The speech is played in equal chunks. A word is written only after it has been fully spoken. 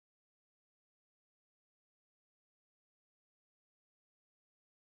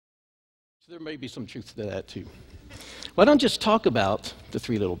There may be some truth to that too. Well, I don't just talk about the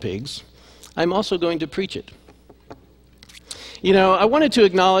three little pigs. I'm also going to preach it. You know, I wanted to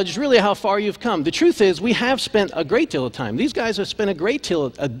acknowledge really how far you've come. The truth is, we have spent a great deal of time. These guys have spent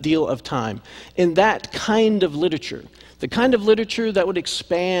a deal of time in that kind of literature. The kind of literature that would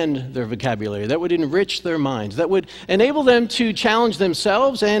expand their vocabulary, that would enrich their minds, that would enable them to challenge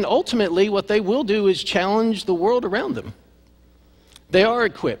themselves, and ultimately what they will do is challenge the world around them. They are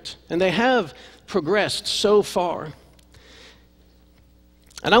equipped, and they have progressed so far.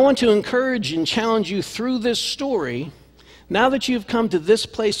 And I want to encourage and challenge you through this story, now that you've come to this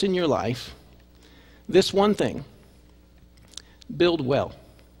place in your life, this one thing: build well.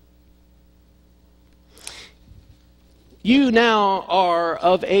 You now are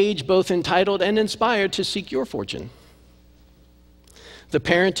of age, both entitled and inspired to seek your fortune. The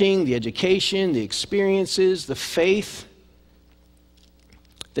parenting, the education, the experiences, the faith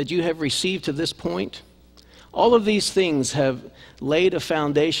that you have received to this point, all of these things have laid a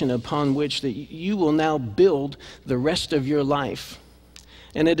foundation upon which that you will now build the rest of your life.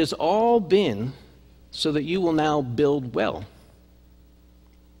 And it has all been so that you will now build well.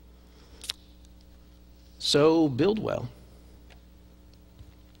 So build well.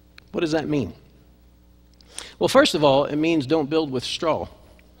 What does that mean? Well, first of all, it means don't build with straw.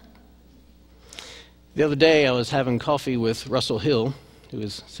 The other day I was having coffee with Russell Hill, who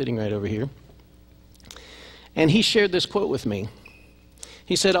is sitting right over here, and he shared this quote with me.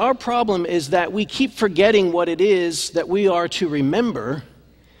 He said, "Our problem is that we keep forgetting what it is that we are to remember,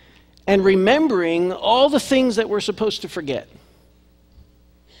 and remembering all the things that we're supposed to forget."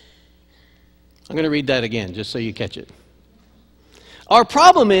 I'm going to read that again, just so you catch it. Our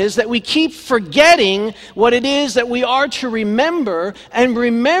problem is that we keep forgetting what it is that we are to remember, and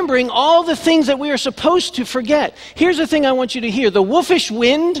remembering all the things that we are supposed to forget. Here's the thing I want you to hear. The wolfish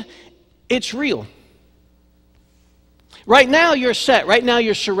wind, it's real. Right now you're set. Right now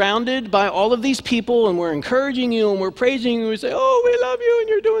you're surrounded by all of these people, and we're encouraging you and we're praising you. We say, "Oh, we love you and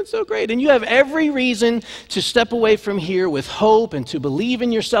you're doing so great." And you have every reason to step away from here with hope and to believe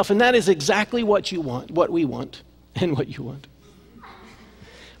in yourself. And that is exactly what you want, what we want, and what you want.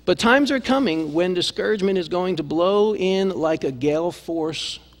 But times are coming when discouragement is going to blow in like a gale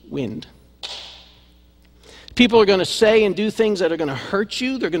force wind. People are going to say and do things that are going to hurt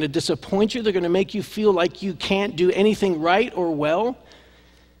you. They're going to disappoint you. They're going to make you feel like you can't do anything right or well.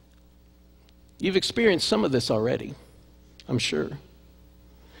 You've experienced some of this already, I'm sure.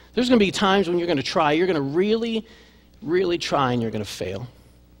 There's going to be times when you're going to try. You're going to really, really try, and you're going to fail.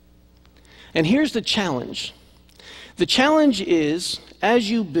 And here's the challenge. The challenge is, as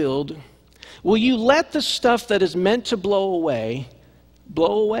you build, will you let the stuff that is meant to blow away,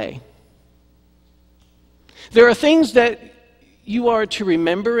 blow away? There are things that you are to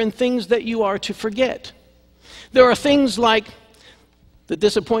remember and things that you are to forget. There are things like the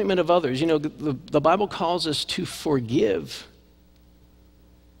disappointment of others. You know, the Bible calls us to forgive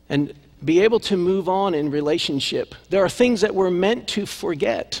and be able to move on in relationship. There are things that we're meant to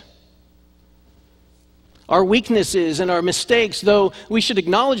forget. Our weaknesses and our mistakes, though we should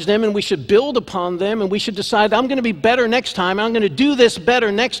acknowledge them and we should build upon them and we should decide, I'm going to be better next time, I'm going to do this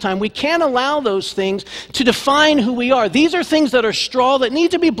better next time. We can't allow those things to define who we are. These are things that are straw that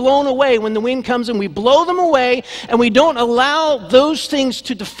need to be blown away when the wind comes, and we blow them away, and we don't allow those things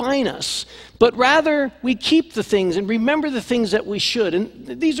to define us. But rather, we keep the things and remember the things that we should.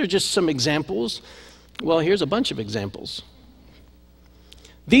 And these are just some examples. Well, here's a bunch of examples.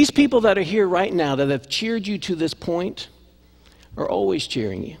 These people that are here right now that have cheered you to this point are always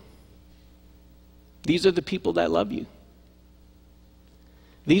cheering you. These are the people that love you.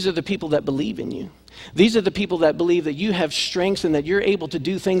 These are the people that believe in you. These are the people that believe that you have strengths and that you're able to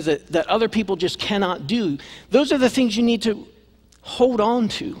do things that other people just cannot do. Those are the things you need to hold on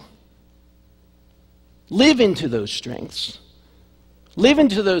to. Live into those strengths. Live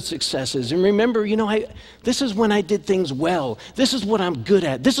into those successes, and remember, you know, this is when I did things well. This is what I'm good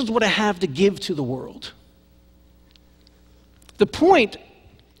at. This is what I have to give to the world. The point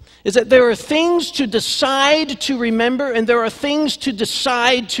is that there are things to decide to remember, and there are things to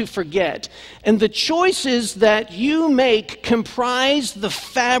decide to forget. And the choices that you make comprise the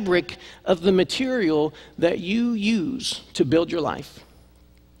fabric of the material that you use to build your life.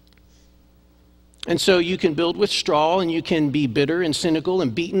 And so you can build with straw, and you can be bitter and cynical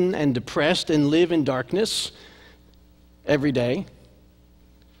and beaten and depressed and live in darkness every day.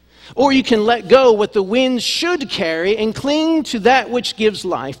 Or you can let go what the winds should carry and cling to that which gives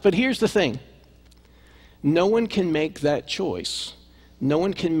life. But here's the thing. No one can make that choice. No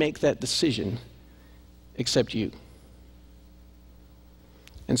one can make that decision except you.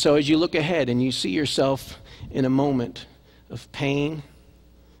 And so as you look ahead and you see yourself in a moment of pain,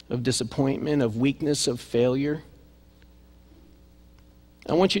 of disappointment, of weakness, of failure,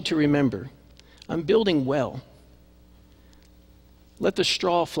 I want you to remember, I'm building well. Let the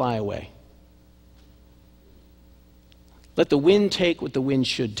straw fly away. Let the wind take what the wind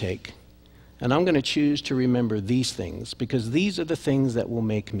should take. And I'm going to choose to remember these things, because these are the things that will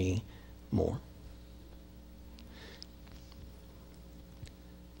make me more.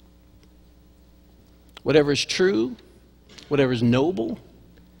 Whatever is true, whatever is noble,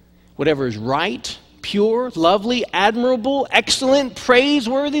 whatever is right, pure, lovely, admirable, excellent,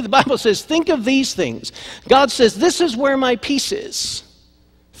 praiseworthy. The Bible says, think of these things. God says, this is where my peace is.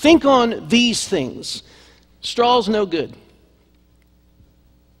 Think on these things. Straw's no good.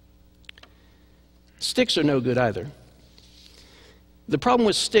 Sticks are no good either. The problem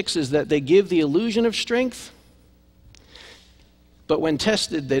with sticks is that they give the illusion of strength, but when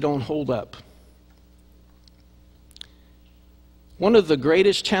tested, they don't hold up. One of the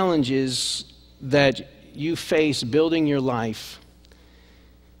greatest challenges that you face building your life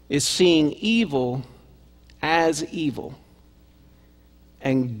is seeing evil as evil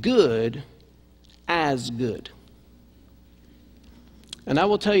and good as good. And I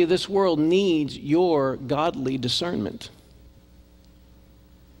will tell you, this world needs your godly discernment.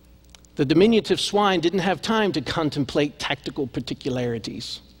 The diminutive swine didn't have time to contemplate tactical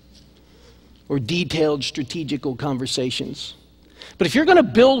particularities or detailed strategical conversations. But if you're going to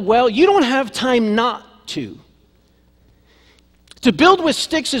build well, you don't have time not to. To build with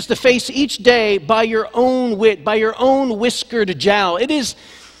sticks is to face each day by your own wit, by your own whiskered jowl. It is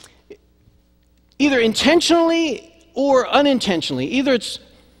either intentionally or unintentionally.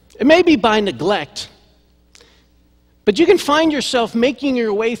 It may be by neglect, but you can find yourself making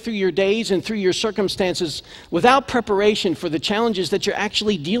your way through your days and through your circumstances without preparation for the challenges that you're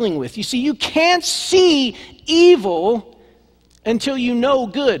actually dealing with. You see, you can't see evil until you know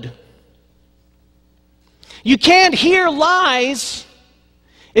good. You can't hear lies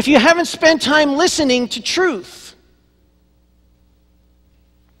if you haven't spent time listening to truth.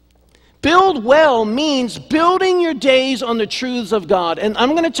 Build well means building your days on the truths of God. And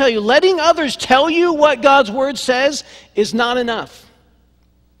I'm going to tell you, letting others tell you what God's word says is not enough.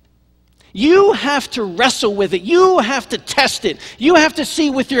 You have to wrestle with it. You have to test it. You have to see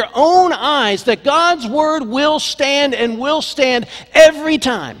with your own eyes that God's word will stand and will stand every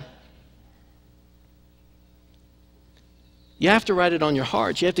time. You have to write it on your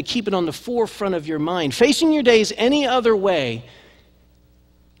heart. You have to keep it on the forefront of your mind. Facing your days any other way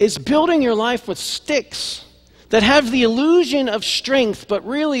is building your life with sticks that have the illusion of strength, but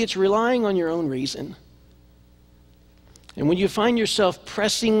really it's relying on your own reason. And when you find yourself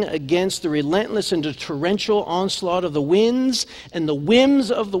pressing against the relentless and the torrential onslaught of the winds and the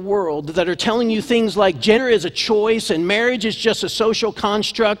whims of the world that are telling you things like gender is a choice and marriage is just a social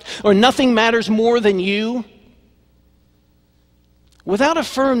construct or nothing matters more than you, without a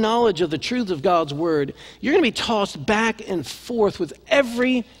firm knowledge of the truths of God's word, you're going to be tossed back and forth with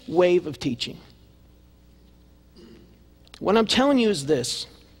every wave of teaching. What I'm telling you is this.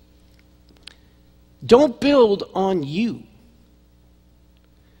 Don't build on you.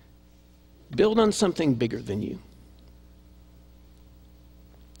 Build on something bigger than you.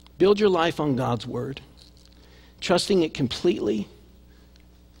 Build your life on God's word, trusting it completely,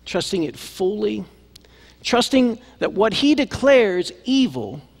 trusting it fully, trusting that what he declares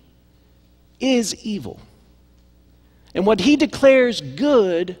evil is evil. And what he declares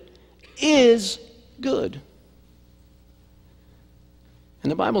good is good.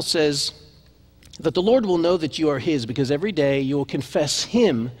 And the Bible says that the Lord will know that you are his because every day you will confess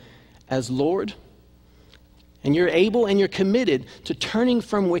him as Lord. And you're able and you're committed to turning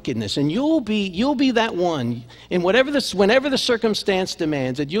from wickedness. And you'll be that one in whenever the circumstance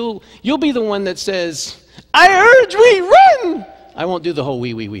demands it. You'll be the one that says, I urge we run. I won't do the whole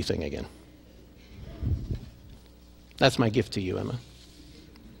we thing again. That's my gift to you, Emma.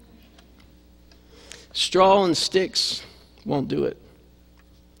 Straw and sticks won't do it.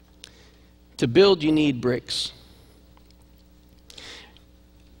 To build, you need bricks.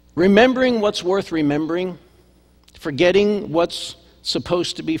 Remembering what's worth remembering, forgetting what's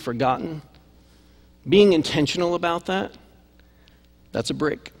supposed to be forgotten, being intentional about that, that's a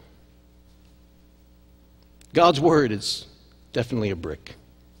brick. God's word is definitely a brick.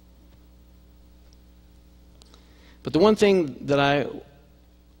 But the one thing that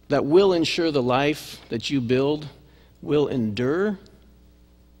will ensure the life that you build will endure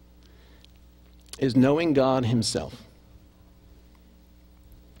is knowing God himself.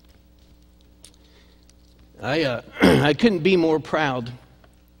 I couldn't be more proud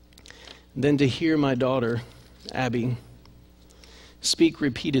than to hear my daughter, Abby, speak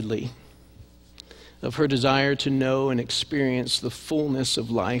repeatedly of her desire to know and experience the fullness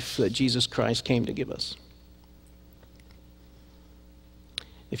of life that Jesus Christ came to give us.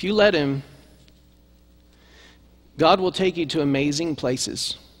 If you let Him, God will take you to amazing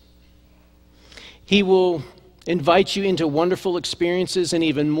places. He will invite you into wonderful experiences and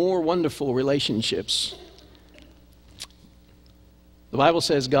even more wonderful relationships. The Bible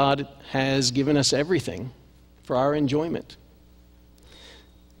says God has given us everything for our enjoyment.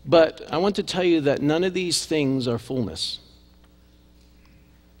 But I want to tell you that none of these things are fullness.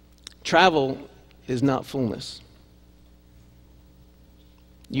 Travel is not fullness.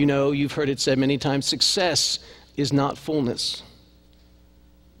 You know, you've heard it said many times, success is not fullness.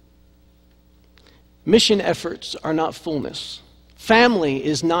 Mission efforts are not fullness. Family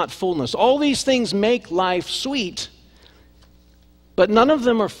is not fullness. All these things make life sweet, but none of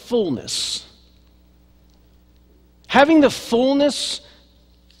them are fullness. Having the fullness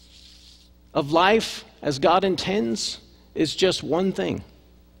of life as God intends is just one thing.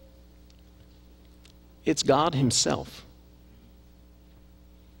 It's God Himself.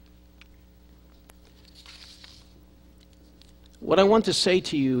 What I want to say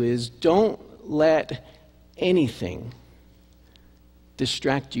to you is, don't let anything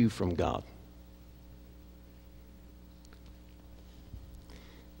distract you from God.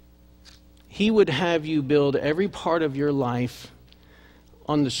 He would have you build every part of your life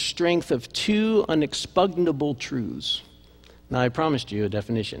on the strength of two unexpugnable truths. Now, I promised you a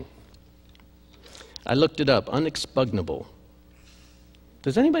definition. I looked it up, unexpugnable.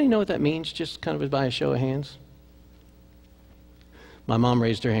 Does anybody know what that means, just kind of by a show of hands? My mom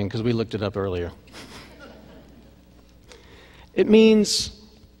raised her hand because we looked it up earlier. It means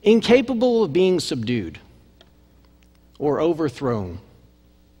incapable of being subdued or overthrown.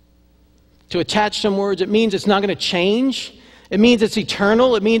 To attach some words, it means it's not going to change. It means it's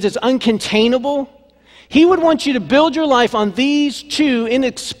eternal. It means it's uncontainable. He would want you to build your life on these two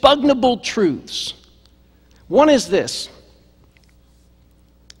inexpugnable truths. One is this: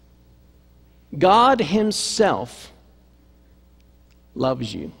 God Himself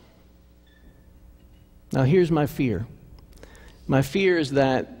loves you. Now, here's my fear. My fear is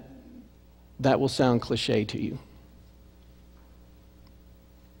that will sound cliche to you.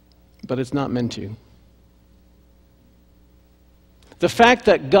 But it's not meant to. The fact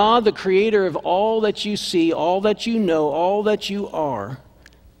that God, the creator of all that you see, all that you know, all that you are,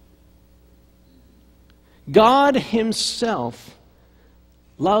 God Himself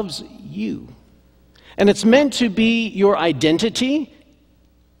loves you. And it's meant to be your identity.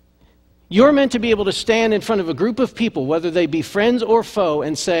 You're meant to be able to stand in front of a group of people, whether they be friends or foe,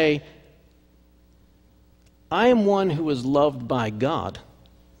 and say, I am one who is loved by God.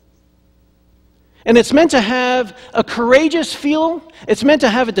 And it's meant to have a courageous feel. It's meant to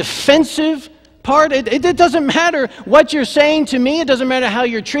have a defensive part. It doesn't matter what you're saying to me. It doesn't matter how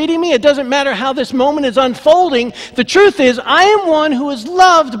you're treating me. It doesn't matter how this moment is unfolding. The truth is, I am one who is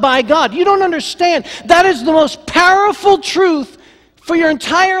loved by God. You don't understand. That is the most powerful truth for your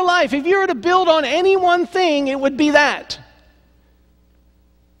entire life. If you were to build on any one thing, it would be that.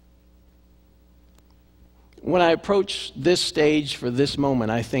 When I approach this stage for this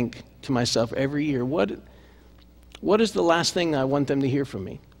moment, I think to myself every year, what is the last thing I want them to hear from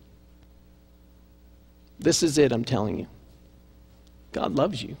me? This is it, I'm telling you. God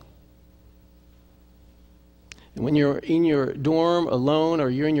loves you. And when you're in your dorm alone,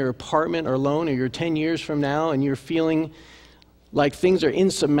 or you're in your apartment alone, or you're 10 years from now and you're feeling like things are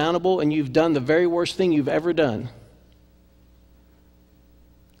insurmountable and you've done the very worst thing you've ever done,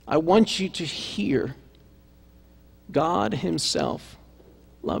 I want you to hear God Himself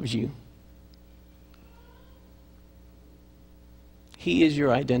loves you. He is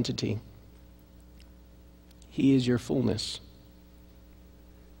your identity. He is your fullness.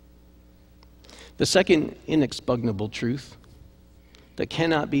 The second inexpugnable truth that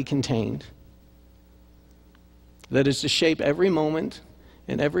cannot be contained, that is to shape every moment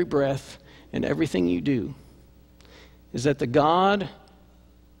and every breath and everything you do, is that the God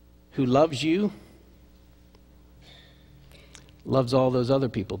who loves you loves all those other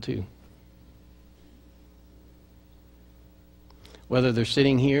people too. Whether they're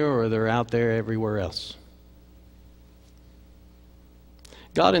sitting here or they're out there everywhere else.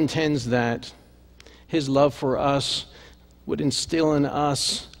 God intends that His love for us would instill in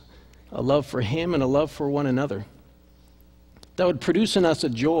us a love for Him and a love for one another. That would produce in us a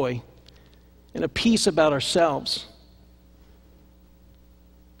joy and a peace about ourselves.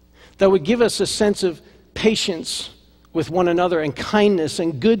 That would give us a sense of patience with one another, and kindness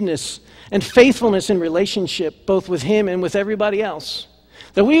and goodness and faithfulness in relationship, both with Him and with everybody else.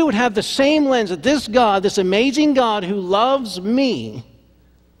 That we would have the same lens, that this God, this amazing God who loves me,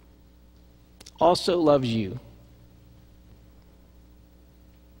 also loves you.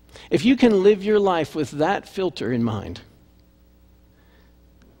 If you can live your life with that filter in mind,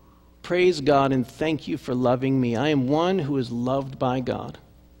 praise God and thank you for loving me. I am one who is loved by God,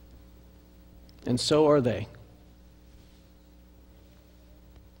 and so are they.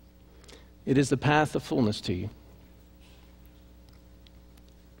 It is the path of fullness to you.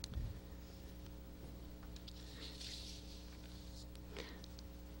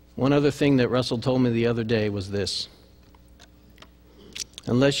 One other thing that Russell told me the other day was this: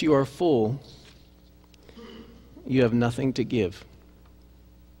 unless you are full, you have nothing to give.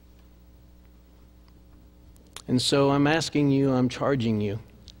 And so I'm asking you, I'm charging you,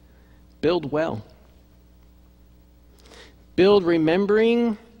 build well. Build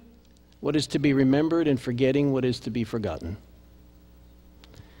remembering what is to be remembered and forgetting what is to be forgotten.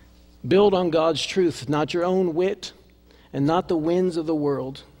 Build on God's truth, not your own wit and not the winds of the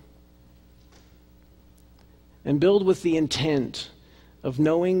world. And build with the intent of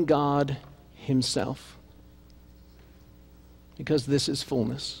knowing God Himself, because this is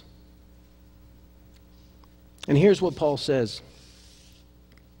fullness. And here's what Paul says: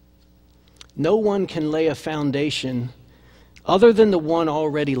 no one can lay a foundation other than the one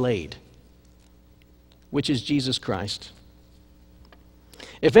already laid, which is Jesus Christ.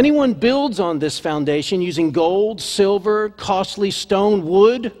 If anyone builds on this foundation using gold, silver, costly stone,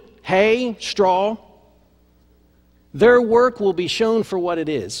 wood, hay, straw, their work will be shown for what it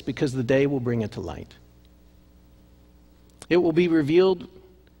is, because the day will bring it to light. It will be revealed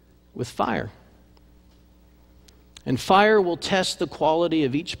with fire. And fire will test the quality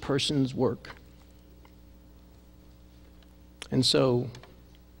of each person's work. And so,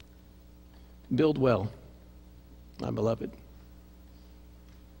 build well, my beloved.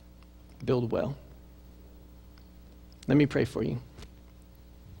 Build well. Let me pray for you.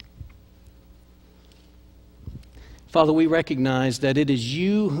 Father, we recognize that it is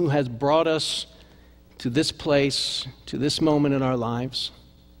you who has brought us to this place, to this moment in our lives.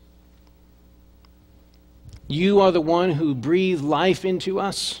 You are the one who breathed life into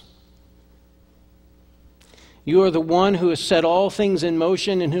us. You are the one who has set all things in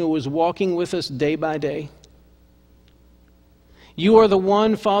motion and who was walking with us day by day. You are the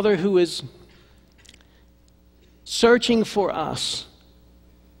one, Father, who is searching for us,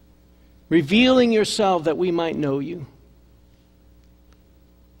 revealing yourself that we might know you.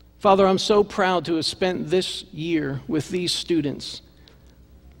 Father, I'm so proud to have spent this year with these students,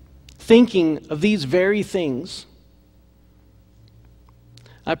 thinking of these very things.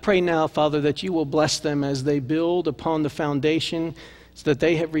 I pray now, Father, that you will bless them as they build upon the foundation that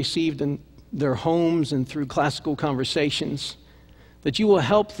they have received in their homes and through classical conversations, that you will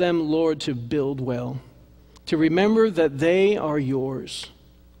help them, Lord, to build well, to remember that they are yours,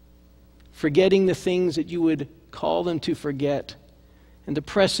 forgetting the things that you would call them to forget, and to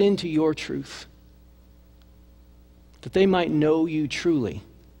press into your truth, that they might know you truly,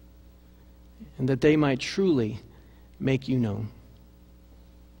 and that they might truly make you known.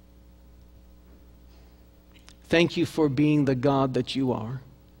 Thank you for being the God that you are.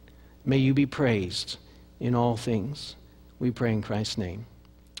 May you be praised in all things. We pray in Christ's name.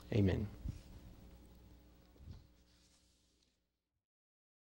 Amen.